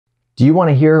Do you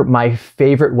want to hear my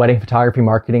favorite wedding photography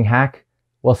marketing hack?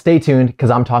 Well, stay tuned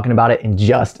because I'm talking about it in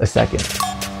just a second.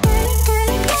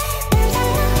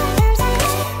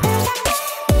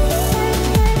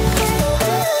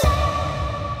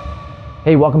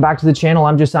 Hey, welcome back to the channel.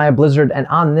 I'm Josiah Blizzard, and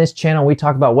on this channel, we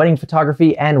talk about wedding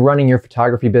photography and running your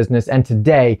photography business. And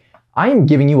today, I am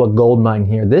giving you a gold mine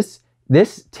here. This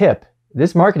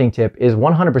marketing tip is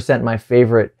 100% my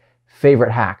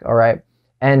favorite hack, all right?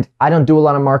 And I don't do a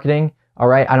lot of marketing, all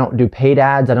right? I don't do paid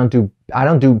ads. I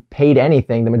don't do paid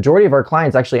anything. The majority of our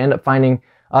clients actually end up finding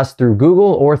us through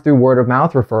Google or through word of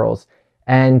mouth referrals.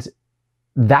 And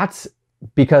that's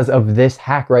because of this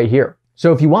hack right here.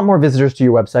 So if you want more visitors to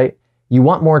your website, you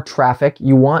want more traffic,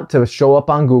 you want to show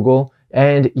up on Google,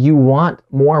 and you want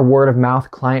more word of mouth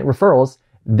client referrals,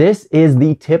 this is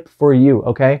the tip for you,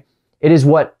 okay? It is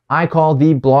what I call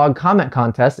the blog comment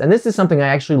contest. And this is something I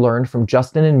actually learned from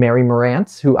Justin and Mary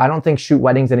Morantz, who I don't think shoot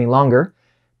weddings any longer,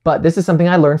 but this is something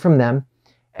I learned from them.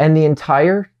 And the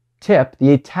entire tip,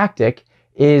 the tactic,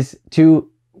 is to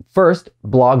first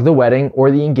blog the wedding or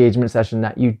the engagement session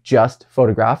that you just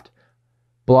photographed.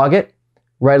 Blog it,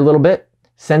 write a little bit,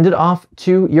 send it off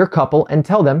to your couple and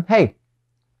tell them, hey,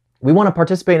 we want to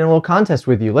participate in a little contest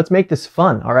with you. Let's make this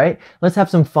fun, all right? Let's have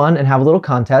some fun and have a little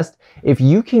contest. If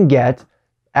you can get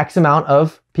X amount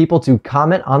of people to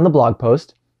comment on the blog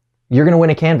post, you're going to win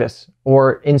a canvas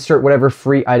or insert whatever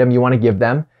free item you want to give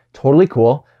them. Totally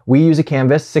cool. We use a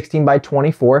canvas 16 by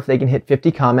 24. If they can hit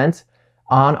 50 comments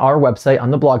on our website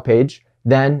on the blog page,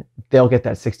 then they'll get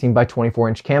that 16 by 24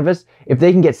 inch canvas. If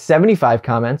they can get 75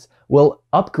 comments, we'll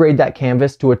upgrade that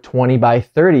canvas to a 20 by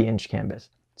 30 inch canvas.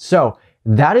 So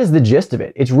that is the gist of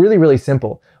it. It's really, really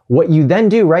simple. What you then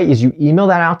do, right, is you email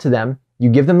that out to them, you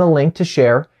give them the link to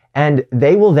share, and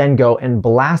they will then go and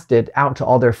blast it out to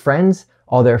all their friends,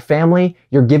 all their family.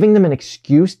 You're giving them an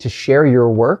excuse to share your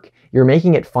work. You're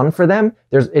making it fun for them.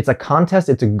 It's a contest,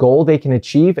 it's a goal they can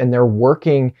achieve, and they're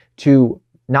working to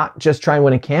not just try and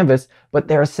win a canvas, but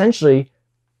they're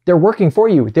working for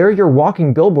you. They're your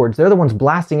walking billboards. They're the ones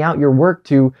blasting out your work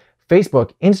to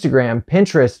Facebook, Instagram,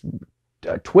 Pinterest,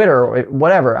 Twitter, or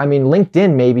whatever. I mean,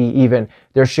 LinkedIn maybe even.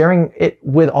 They're sharing it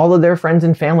with all of their friends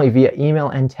and family via email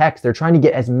and text. They're trying to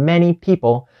get as many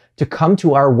people to come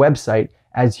to our website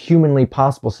as humanly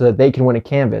possible so that they can win a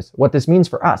canvas. What this means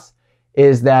for us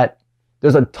is that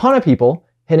there's a ton of people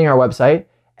hitting our website,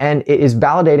 and it is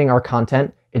validating our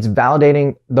content. It's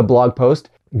validating the blog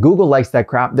post. Google likes that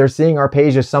crap. They're seeing our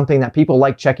page as something that people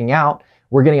like checking out.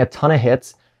 We're getting a ton of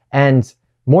hits, and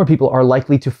more people are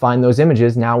likely to find those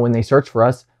images now when they search for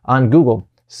us on Google.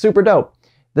 Super dope.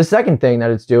 The second thing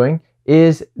that it's doing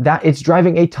is that it's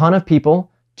driving a ton of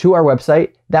people to our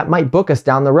website that might book us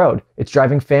down the road. It's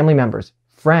driving family members,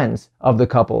 friends of the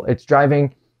couple. It's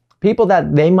driving people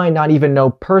that they might not even know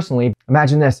personally.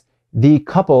 Imagine this. The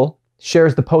couple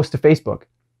shares the post to Facebook,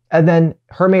 and then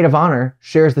her maid of honor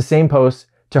shares the same post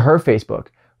to her Facebook.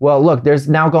 Well, look, there's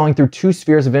now going through two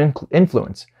spheres of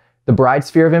influence. The bride's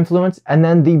sphere of influence, and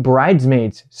then the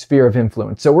bridesmaid's sphere of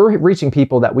influence. So we're reaching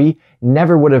people that we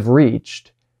never would have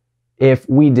reached if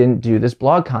we didn't do this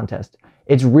blog contest.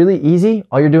 It's really easy.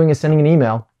 All you're doing is sending an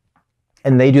email,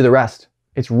 and they do the rest.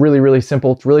 It's really, really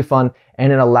simple. It's really fun,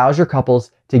 and it allows your couples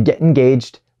to get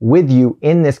engaged with you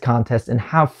in this contest and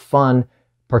have fun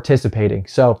participating.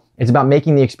 So it's about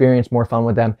making the experience more fun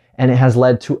with them, and it has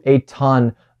led to a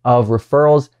ton of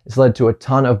referrals. It's led to a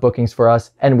ton of bookings for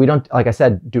us. And we don't, like I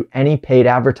said, do any paid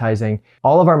advertising.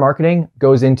 All of our marketing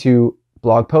goes into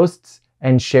blog posts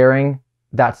and sharing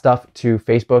that stuff to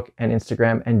Facebook and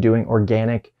Instagram and doing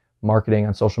organic marketing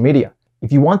on social media.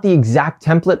 If you want the exact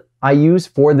template I use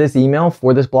for this email,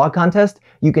 for this blog contest,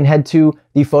 you can head to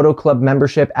the Photo Club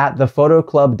membership at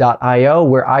thephotoclub.io,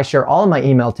 where I share all of my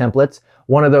email templates.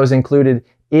 One of those included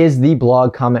is the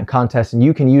blog comment contest, and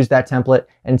you can use that template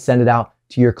and send it out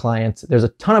to your clients. There's a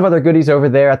ton of other goodies over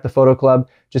there at the Photo Club.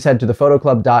 Just head to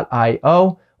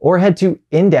thephotoclub.io or head to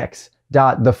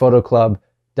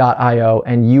index.thephotoclub.io,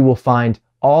 and you will find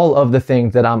all of the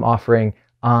things that I'm offering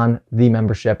on the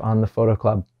membership on the Photo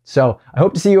Club. So I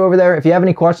hope to see you over there. If you have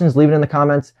any questions, leave it in the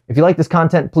comments. If you like this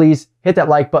content, please hit that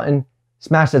like button,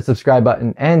 smash that subscribe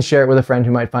button, and share it with a friend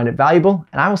who might find it valuable.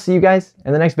 And I will see you guys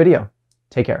in the next video.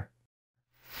 Take care.